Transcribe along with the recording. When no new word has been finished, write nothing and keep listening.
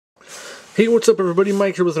Hey, what's up everybody?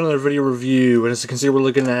 Mike here with another video review, and as you can see we're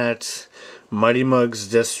looking at Mighty Mug's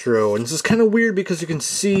Destro, and this is kind of weird because you can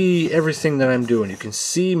see everything that I'm doing. You can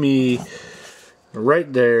see me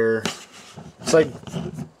right there. It's like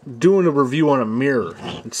doing a review on a mirror.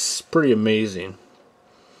 It's pretty amazing.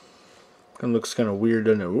 Kind of looks kind of weird,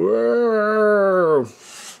 doesn't it? Whoa.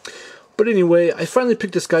 But anyway, I finally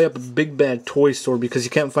picked this guy up at Big Bad Toy Store because you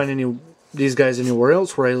can't find these guys anywhere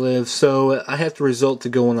else where I live, so I have to resort to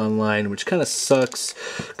going online, which kind of sucks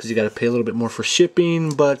because you got to pay a little bit more for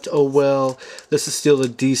shipping, but oh well. This is still a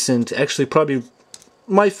decent, actually probably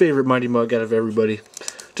my favorite Mighty Mug out of everybody,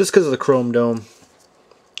 just because of the chrome dome.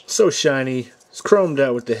 So shiny. It's chromed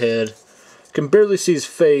out with the head. You can barely see his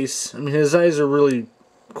face. I mean, his eyes are really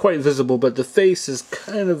quite visible, but the face is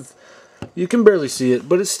kind of, you can barely see it,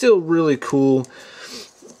 but it's still really cool.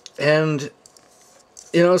 And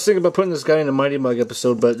you know, I was thinking about putting this guy in a Mighty Mug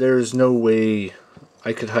episode, but there's no way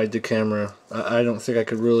I could hide the camera. I don't think I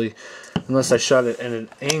could really, unless I shot it at an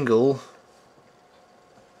angle.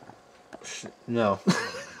 No.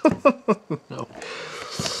 No.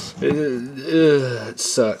 It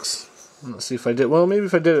sucks. Let's see if I did, well, maybe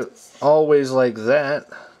if I did it always like that.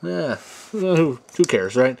 Yeah, who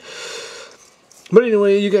cares, right? But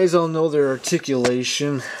anyway, you guys all know their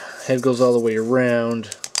articulation. Head goes all the way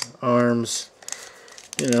around, arms,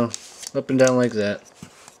 you know, up and down like that.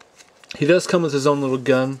 He does come with his own little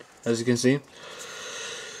gun, as you can see.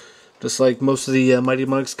 Just like most of the Mighty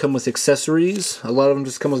Mugs come with accessories. A lot of them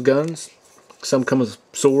just come with guns. Some come with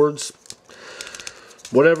swords.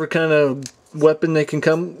 Whatever kind of weapon they can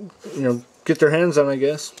come, you know, get their hands on, I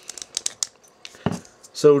guess.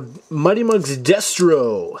 So, Mighty Mug's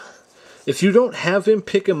Destro. If you don't have him,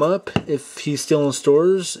 pick him up. If he's still in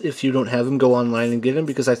stores, if you don't have him, go online and get him,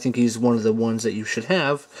 because I think he's one of the ones that you should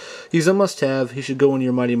have. He's a must-have. He should go in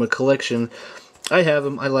your Mighty Mug collection. I have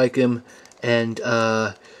him. I like him. And,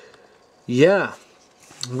 yeah.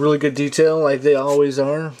 Really good detail, like they always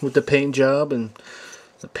are, with the paint job and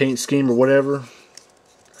the paint scheme or whatever.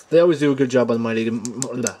 They always do a good job on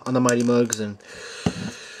the Mighty Mugs, and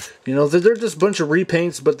you know, they're just a bunch of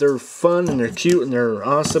repaints, but they're fun and they're cute and they're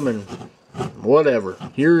awesome and whatever.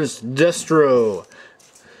 Here's Destro.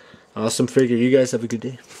 Awesome figure. You guys have a good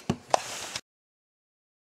day.